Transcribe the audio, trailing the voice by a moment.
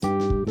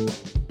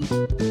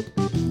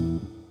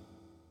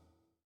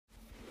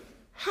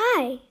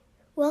Hi,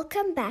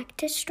 welcome back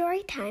to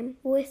Storytime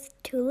with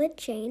Tula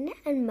Jane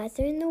and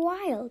Mother in the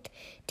Wild.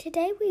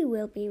 Today we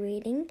will be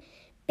reading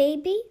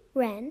Baby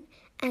Wren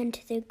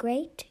and the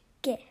Great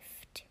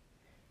Gift.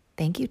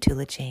 Thank you,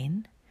 Tula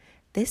Jane.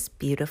 This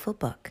beautiful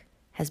book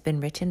has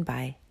been written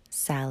by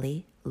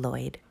Sally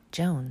Lloyd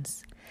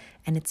Jones,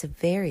 and it's a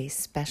very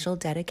special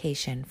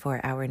dedication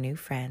for our new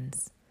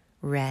friends,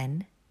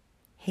 Wren,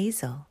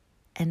 Hazel,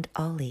 and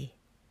Ollie.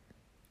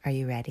 Are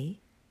you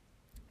ready?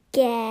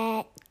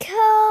 Get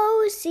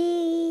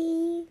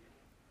cozy!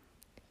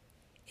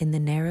 In the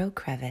narrow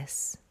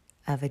crevice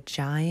of a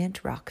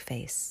giant rock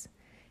face,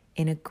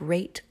 in a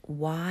great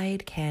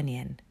wide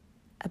canyon,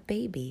 a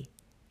baby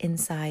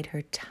inside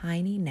her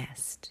tiny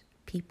nest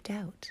peeped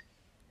out.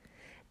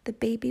 The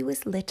baby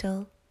was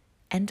little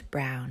and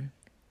brown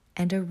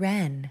and a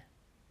wren,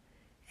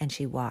 and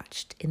she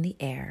watched in the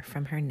air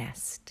from her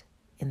nest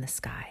in the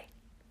sky.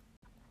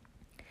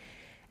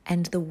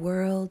 And the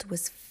world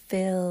was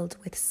filled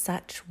with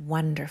such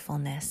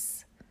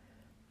wonderfulness.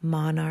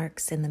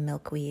 Monarchs in the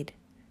milkweed,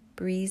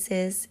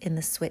 breezes in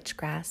the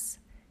switchgrass,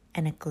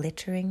 and a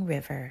glittering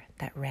river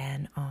that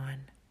ran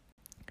on.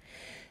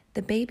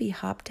 The baby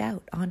hopped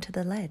out onto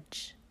the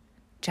ledge.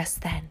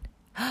 Just then,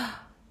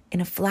 in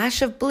a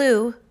flash of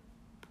blue,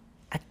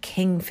 a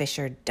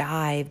kingfisher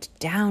dived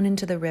down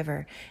into the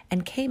river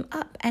and came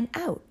up and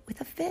out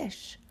with a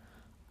fish.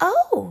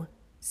 "Oh,"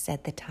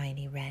 said the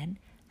tiny wren,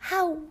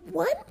 "how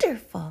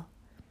wonderful!"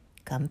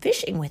 "Come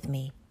fishing with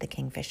me," the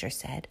kingfisher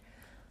said.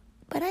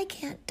 "But I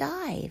can't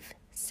dive,"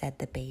 said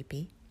the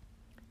baby.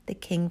 The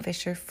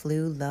kingfisher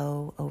flew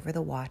low over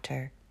the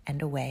water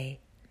and away.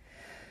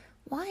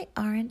 "Why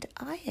aren't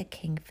I a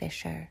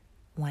kingfisher?"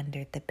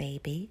 wondered the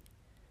baby,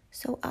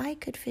 "so I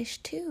could fish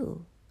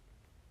too."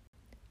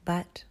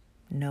 But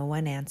no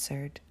one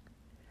answered.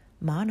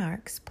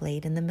 Monarchs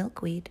played in the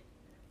milkweed.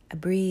 A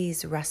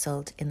breeze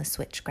rustled in the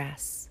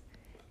switchgrass,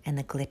 and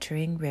the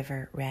glittering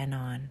river ran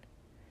on.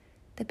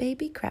 The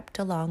baby crept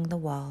along the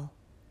wall.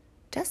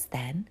 Just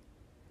then,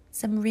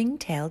 some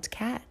ring-tailed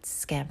cats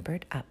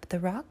scampered up the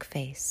rock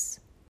face.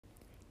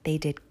 They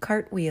did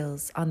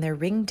cartwheels on their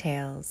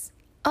ringtails.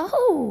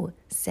 "Oh,"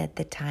 said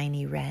the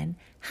tiny wren,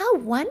 "how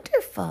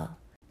wonderful!"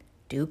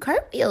 "Do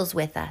cartwheels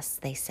with us,"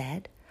 they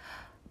said.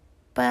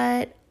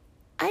 "But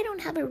I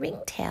don't have a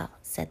ringtail,"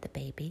 said the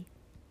baby.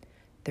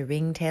 The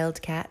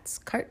ring-tailed cats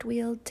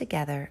cartwheeled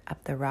together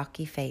up the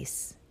rocky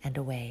face and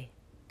away.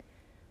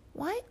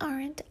 "Why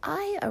aren't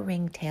I a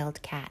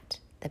ring-tailed cat?"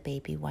 the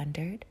baby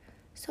wondered,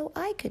 "so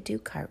I could do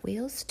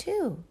cartwheels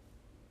too."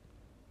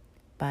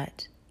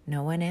 But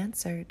no one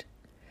answered.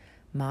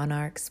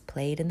 Monarchs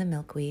played in the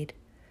milkweed.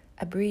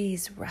 A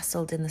breeze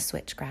rustled in the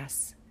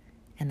switchgrass,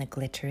 and the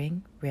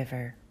glittering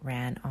river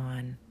ran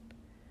on.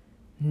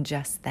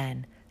 Just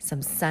then,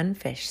 some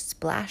sunfish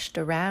splashed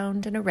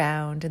around and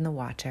around in the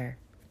water.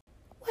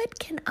 "What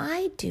can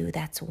I do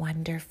that's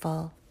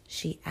wonderful?"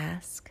 she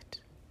asked.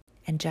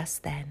 And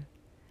just then,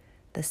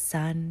 the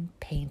sun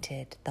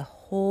painted the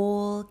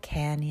whole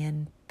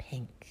canyon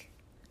pink.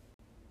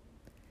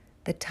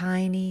 The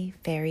tiny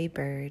fairy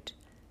bird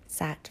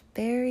sat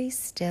very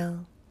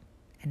still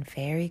and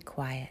very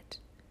quiet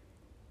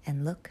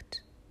and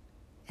looked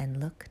and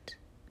looked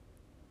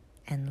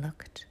and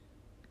looked.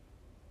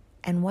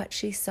 And what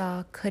she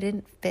saw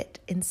couldn't fit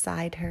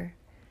inside her.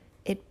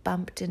 It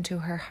bumped into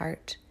her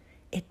heart.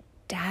 It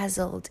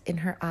dazzled in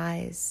her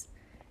eyes.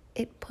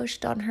 It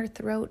pushed on her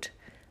throat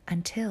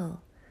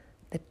until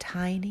the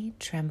tiny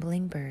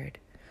trembling bird,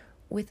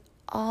 with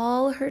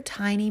all her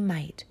tiny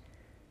might,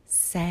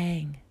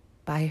 sang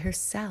by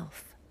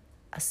herself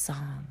a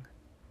song.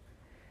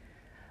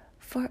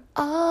 "For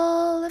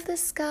all of the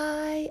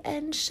sky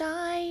and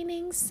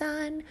shining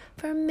sun,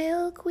 for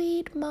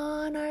milkweed,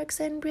 monarchs,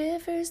 and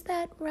rivers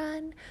that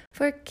run,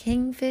 for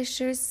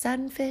kingfishers,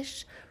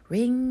 sunfish,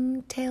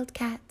 ring-tailed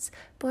cats,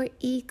 for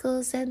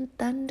eagles and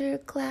thunder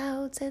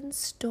clouds and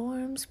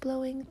storms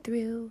blowing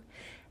through,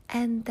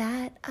 and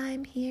that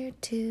I'm here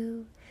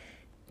too.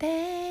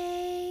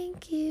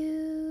 Thank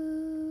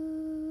you."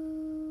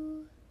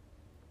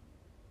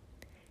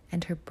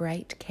 And her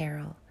bright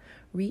carol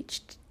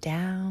reached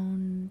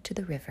down to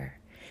the river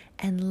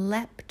and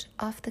leapt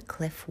off the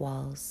cliff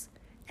walls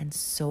and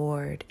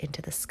soared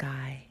into the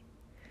sky.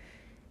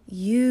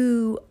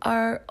 "You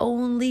are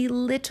only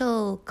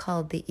little,"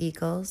 called the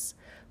eagles,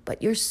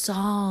 "but your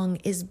song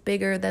is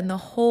bigger than the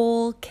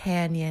whole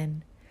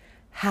canyon.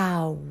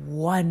 How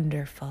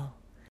wonderful!"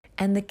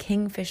 And the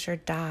kingfisher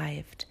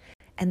dived,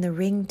 and the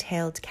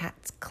ring-tailed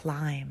cats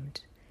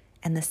climbed,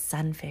 and the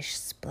sunfish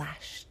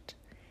splashed,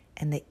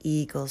 and the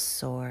eagles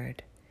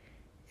soared,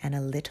 and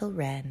a little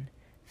wren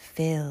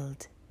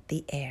filled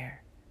the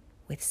air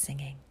with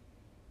singing.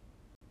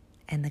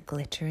 And the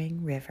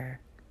glittering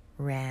river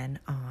ran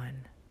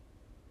on.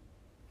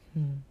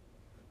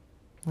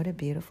 What a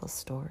beautiful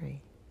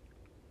story.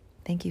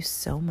 Thank you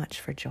so much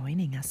for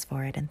joining us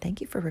for it, and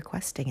thank you for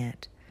requesting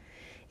it.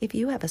 If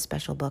you have a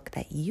special book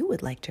that you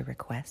would like to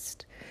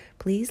request,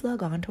 please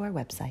log on to our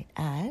website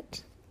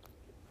at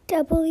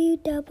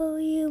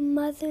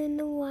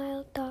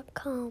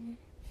www.motherinthewild.com.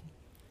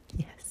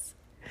 Yes,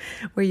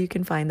 where you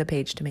can find the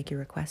page to make your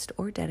request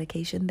or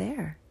dedication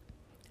there.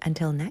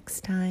 Until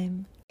next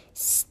time,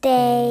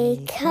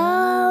 Stay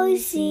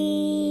cozy.